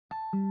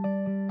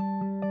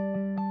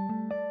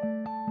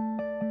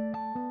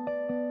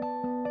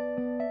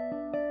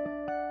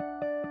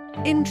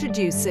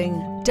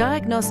Introducing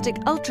Diagnostic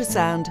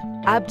Ultrasound,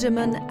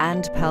 Abdomen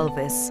and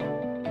Pelvis.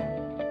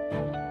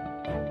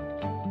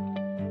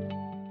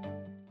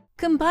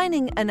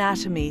 Combining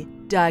anatomy,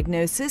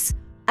 diagnosis,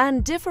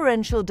 and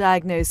differential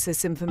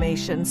diagnosis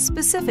information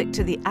specific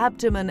to the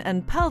abdomen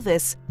and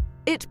pelvis,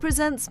 it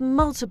presents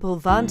multiple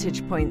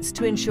vantage points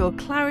to ensure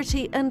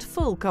clarity and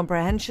full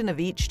comprehension of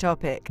each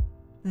topic.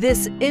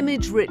 This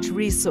image-rich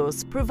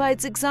resource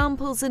provides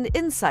examples and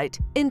insight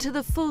into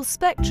the full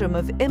spectrum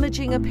of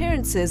imaging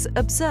appearances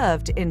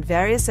observed in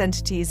various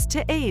entities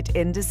to aid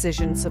in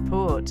decision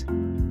support.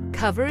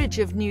 Coverage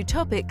of new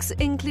topics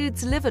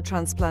includes liver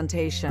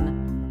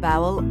transplantation,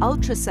 bowel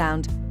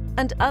ultrasound,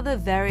 and other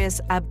various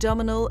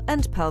abdominal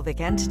and pelvic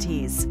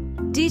entities.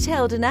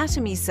 Detailed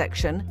anatomy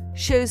section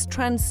shows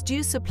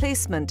transducer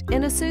placement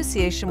in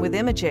association with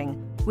imaging,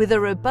 with a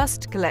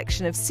robust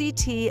collection of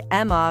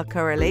CT-MR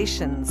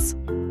correlations.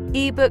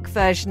 Ebook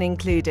version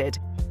included.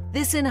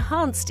 This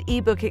enhanced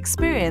ebook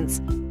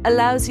experience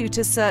allows you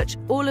to search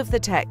all of the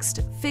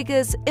text,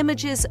 figures,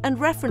 images, and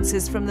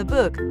references from the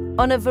book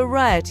on a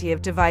variety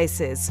of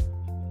devices.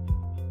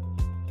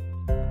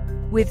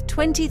 With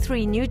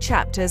 23 new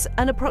chapters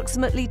and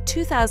approximately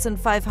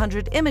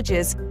 2,500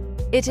 images,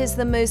 it is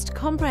the most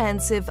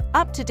comprehensive,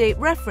 up-to-date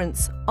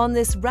reference on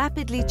this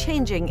rapidly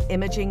changing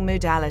imaging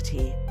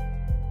modality.